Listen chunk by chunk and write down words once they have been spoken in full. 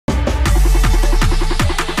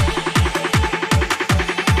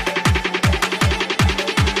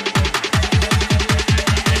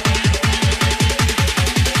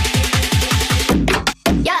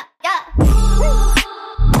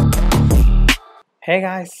Hey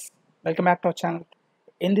guys, welcome back to our channel.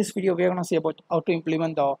 In this video, we are going to see about how to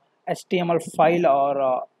implement the HTML file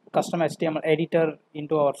or custom HTML editor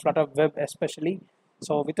into our Flutter web especially.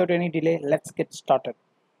 So without any delay, let's get started.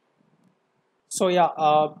 So yeah,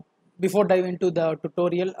 before dive into the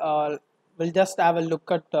tutorial, we'll just have a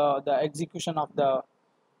look at the execution of the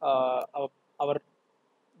our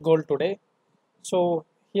goal today. So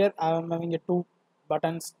here I am having a two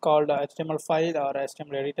buttons called HTML file or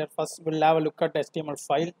HTML editor. First, we'll have a look at HTML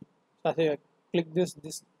file. So as I click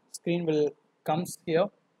this screen will comes here.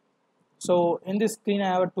 So in this screen,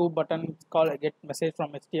 I have a two button called get message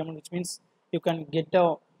from HTML, which means you can get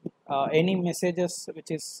any messages which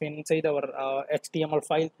is inside our HTML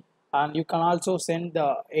file, and you can also send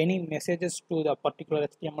any messages to the particular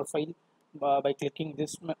HTML file by clicking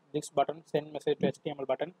this button, send message to HTML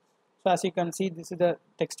button. So as you can see, this is the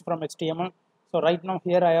text from HTML. So right now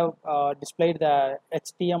here I have displayed the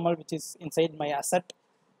HTML which is inside my asset.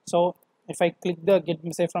 So if I click the get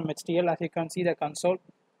message from HTML, as you can see the console,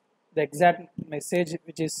 the exact message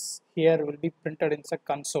which is here will be printed in the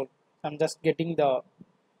console. I'm just getting the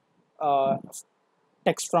uh,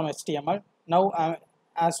 text from HTML. Now,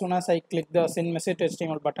 as soon as I click the send message to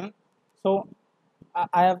HTML button, so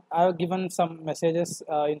I have given some messages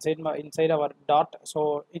inside our dot.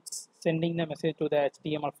 So it's sending the message to the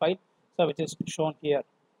HTML file, so which is shown here.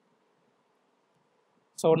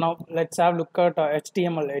 So now let's have a look at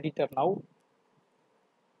HTML editor now.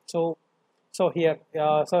 So here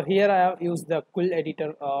I have used the quill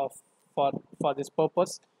editor for this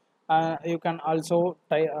purpose. You can also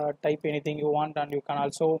type anything you want, and you can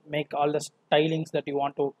also make all the stylings that you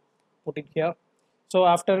want to put it here. So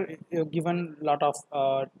after you've given lot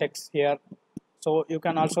of text here, so you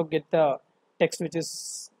can also get the text which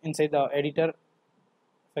is inside the editor.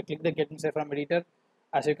 If I click the get inside from editor,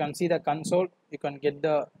 as you can see the console, you can get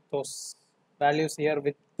those values here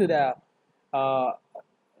with the uh,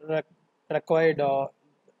 required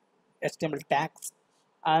HTML tags.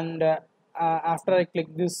 And after I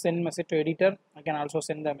click this send message to editor, I can also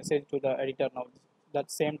send the message to the editor now. That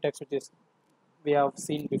same text which is we have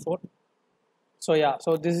seen before. So yeah,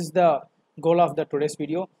 so this is the goal of the today's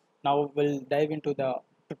video. Now we'll dive into the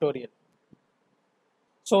tutorial.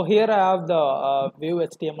 So here I have the view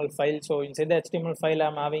HTML file. So inside the HTML file,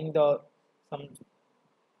 I'm having the some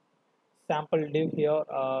sample div here.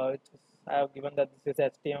 I have given that this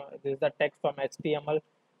is HTML. This is the text from HTML,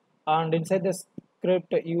 and inside the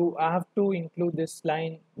script, you have to include this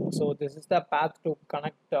line. So this is the path to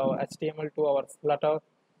connect HTML to our Flutter.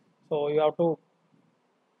 So you have to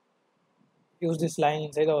use this line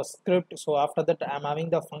inside our script. So after that, I'm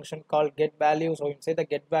having the function called get value. So inside the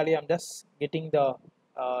get value, I'm just getting the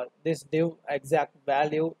this div exact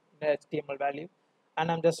value, the HTML value,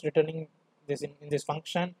 and I'm just returning this in this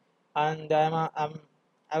function. And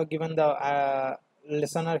I've given the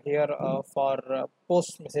listener here for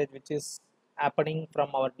post message, which is happening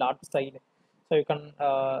from our dot side. So you can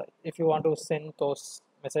if you want to send those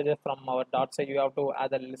messages from our dot side, you have to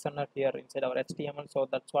add a listener here inside our HTML. So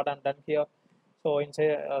that's what I'm done here. So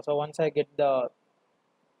inside so once I get the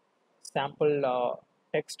sample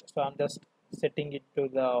text, so I'm just setting it to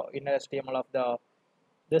the inner HTML of the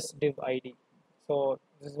this div ID. So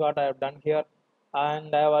this is what I have done here,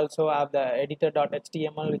 and I also have the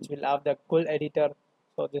editor.html, which will have the quill editor.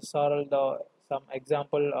 So these are all the some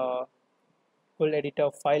example quill editor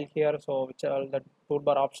file here. So which are all the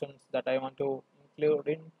toolbar options that I want to include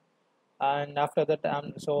in. And after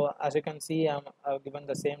that, so as you can see, I've given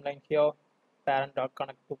the same line here,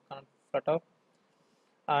 parent.connect to connect Flutter,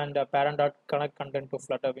 and parent.connect content to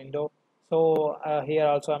Flutter window. So here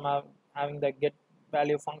also having the get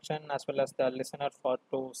value function as well as the listener for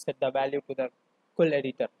to set the value to the quill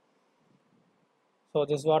editor. So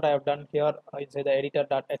this is what I have done here inside the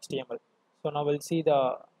editor.html. So now we'll see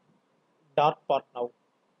the Dart part now.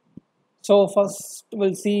 So first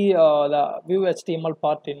we'll see the view HTML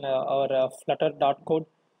part in our Flutter dot code.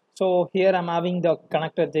 So here I'm having the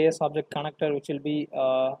connector JS object connector, which will be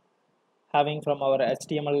having from our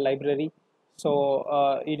HTML library.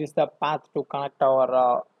 So it is the path to connect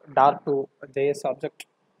our Dart to JS object,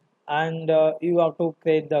 and you have to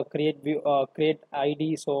create the create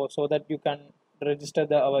ID, so that you can register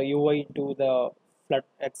the our UI to the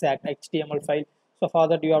exact HTML file. So for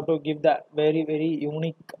that you have to give the very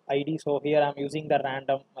unique ID. So here I'm using the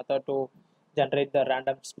random method to generate the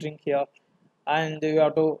random string here, and you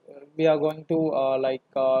have to we are going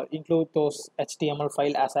to include those HTML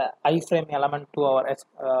file as a iframe element to our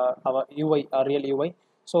UI, real UI.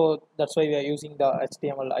 So that's why we are using the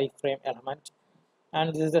HTML iframe element,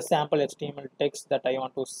 and this is the sample HTML text that I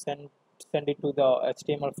want to send it to the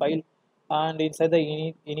HTML file. and inside the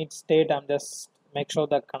init state I'm just make sure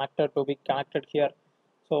the connector to be connected here.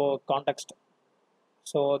 So context,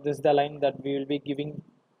 so this is the line that we will be giving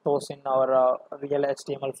those in our real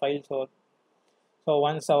HTML file. So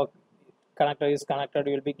once our connector is connected,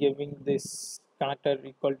 we will be giving this connector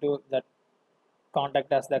equal to that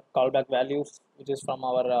contact as the callback values, which is from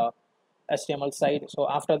our HTML side. So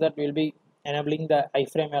after that, we'll be enabling the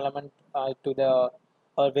iframe element to the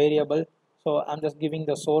our variable. So I'm just giving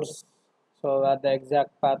the source, so that the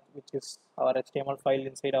exact path, which is our HTML file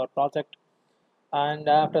inside our project. And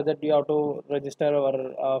after that, you have to register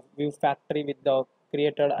our view factory with the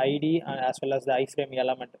created ID and as well as the iframe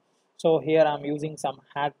element. So here I'm using some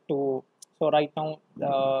hack to. So right now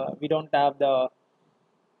we don't have the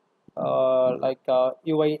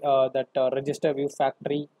UI that register view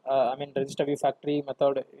factory. Register view factory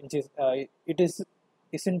method, which is it is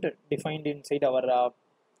isn't defined inside our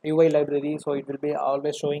UI library, so it will be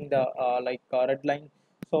always showing the red line.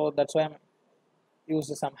 So that's why I'm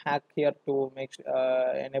use some hack here to make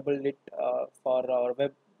enable it for our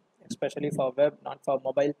web, especially for web, not for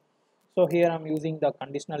mobile. So here I'm using the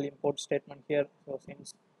conditional import statement here. So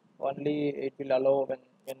since only it will allow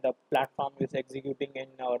when the platform is executing in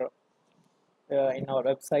our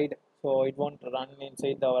website, so it won't run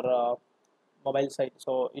inside our mobile site,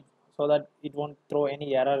 so that it won't throw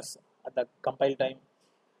any errors at the compile time.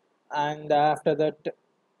 And after that,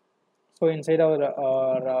 so inside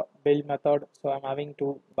our build method, so I'm having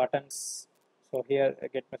two buttons. So here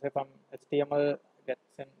get message from HTML, get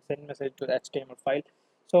send message to the HTML file.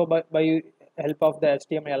 So by help of the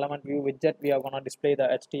HTML element view widget, we are gonna display the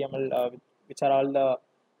HTML, which are all the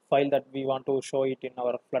file that we want to show it in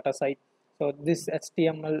our Flutter site. So this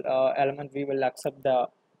HTML element, we will accept the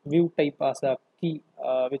view type as a key,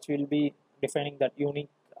 which will be defining that unique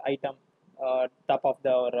item top of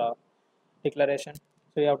the declaration.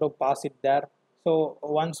 So you have to pass it there. So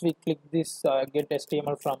once we click this get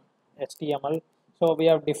HTML from HTML, so we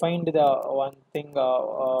have defined the one thing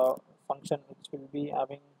function which will be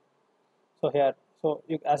having. So here, so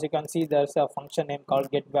as you can see, there's a function name called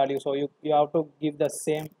get value. So you have to give the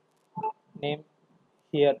same name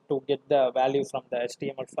here to get the value from the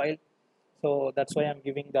HTML file. So that's why I'm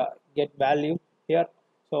giving the get value here.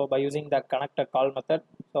 So by using the connector call method,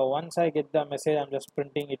 so once I get the message, I'm just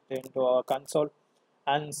printing it into our console.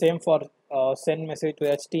 And same for send message to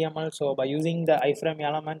HTML. So by using the iframe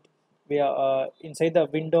element, we are inside the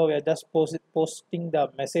window, we are just posting the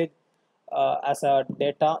message as a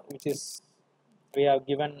data, which is we have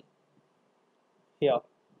given here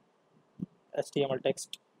HTML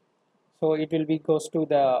text. So it will be goes to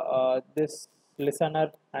the this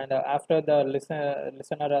listener, and after the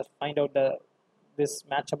listener has find out the this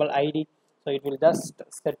matchable ID, so it will just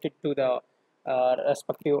set it to the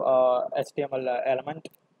respective HTML element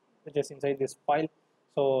which is inside this file.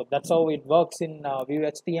 So that's how it works in view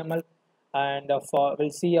HTML. And for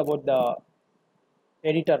we'll see about the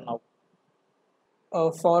editor now.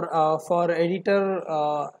 For editor,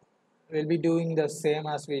 we'll be doing the same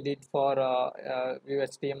as we did for Vue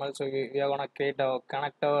HTML. So we are gonna create a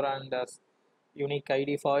connector and a unique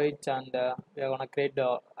ID for it, and we are gonna create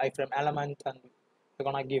the iframe element, and we're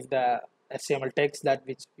gonna give the HTML text that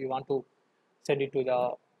which we want to send it to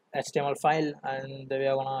the HTML file, and we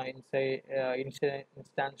are gonna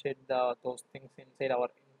instantiate those things inside our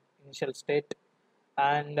initial state.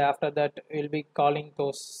 And after that, we'll be calling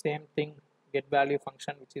those same thing get value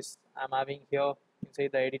function, which is I'm having here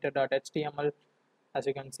inside the editor.html. As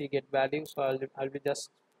you can see, get value. So I'll be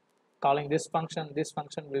just calling this function. This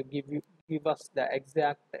function will give us the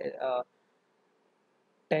exact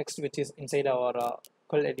text which is inside our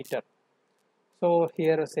quill editor. So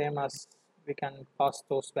here same as we can pass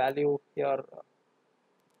those value here,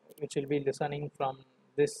 which will be listening from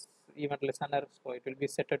this event listener. So it will be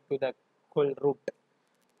set to the quill root.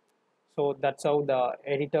 So that's how the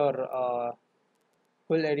editor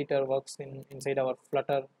quill editor works inside our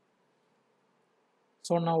Flutter.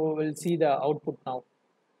 So now we will see the output now.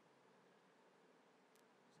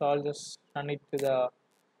 So I'll just run it to the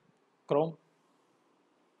Chrome.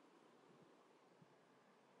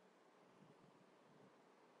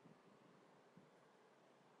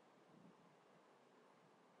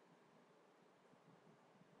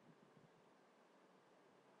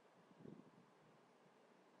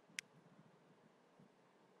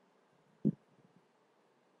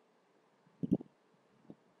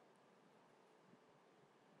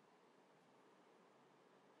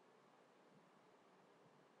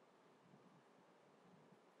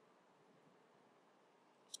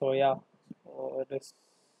 So yeah, so it is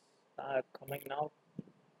coming now.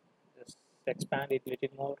 Just expand it a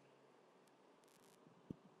little more.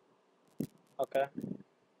 Okay,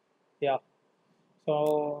 yeah.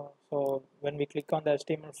 So when we click on the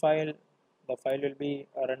HTML file, the file will be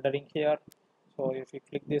rendering here. So if you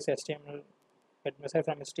click this HTML, get message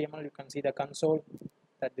from HTML, you can see the console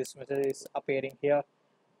that this message is appearing here.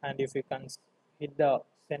 And if you can hit the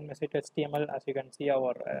send message HTML, as you can see,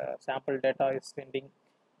 our sample data is sending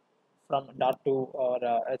from dot to our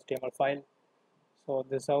HTML file. So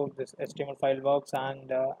this is how this HTML file works,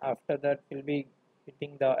 and after that we'll be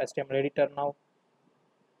hitting the HTML editor now.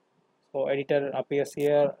 So editor appears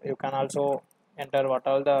here. You can also enter what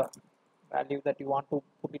all the value that you want to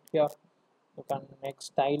put it here. You can make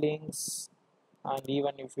stylings, and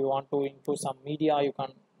even if you want to include some media, you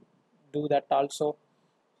can do that also.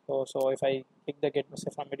 So if I click the get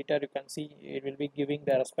message from editor, you can see it will be giving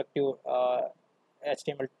the respective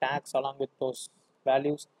HTML tags along with those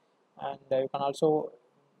values, and you can also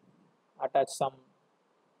attach some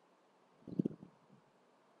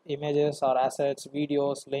images or assets,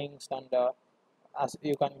 videos, links, and as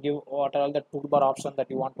you can give what are all the toolbar option that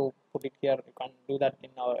you want to put it here. You can do that in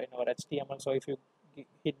our HTML. So if you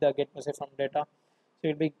hit the get message from data, so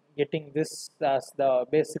you'll be getting this as the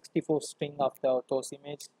base 64 string of those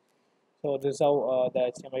image. So this is how the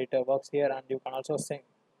HTML editor works here, and you can also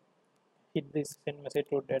hit this send message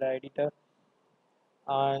to data editor,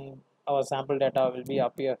 and our sample data will be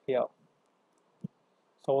appear here.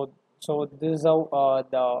 So this is how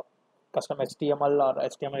the custom HTML or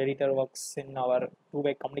HTML editor works in our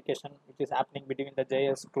two-way communication, which is happening between the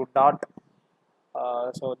JS to dot.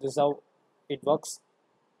 So this is how it works.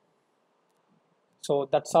 So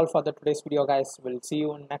that's all for the today's video, guys. We'll see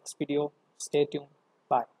you in next video. Stay tuned.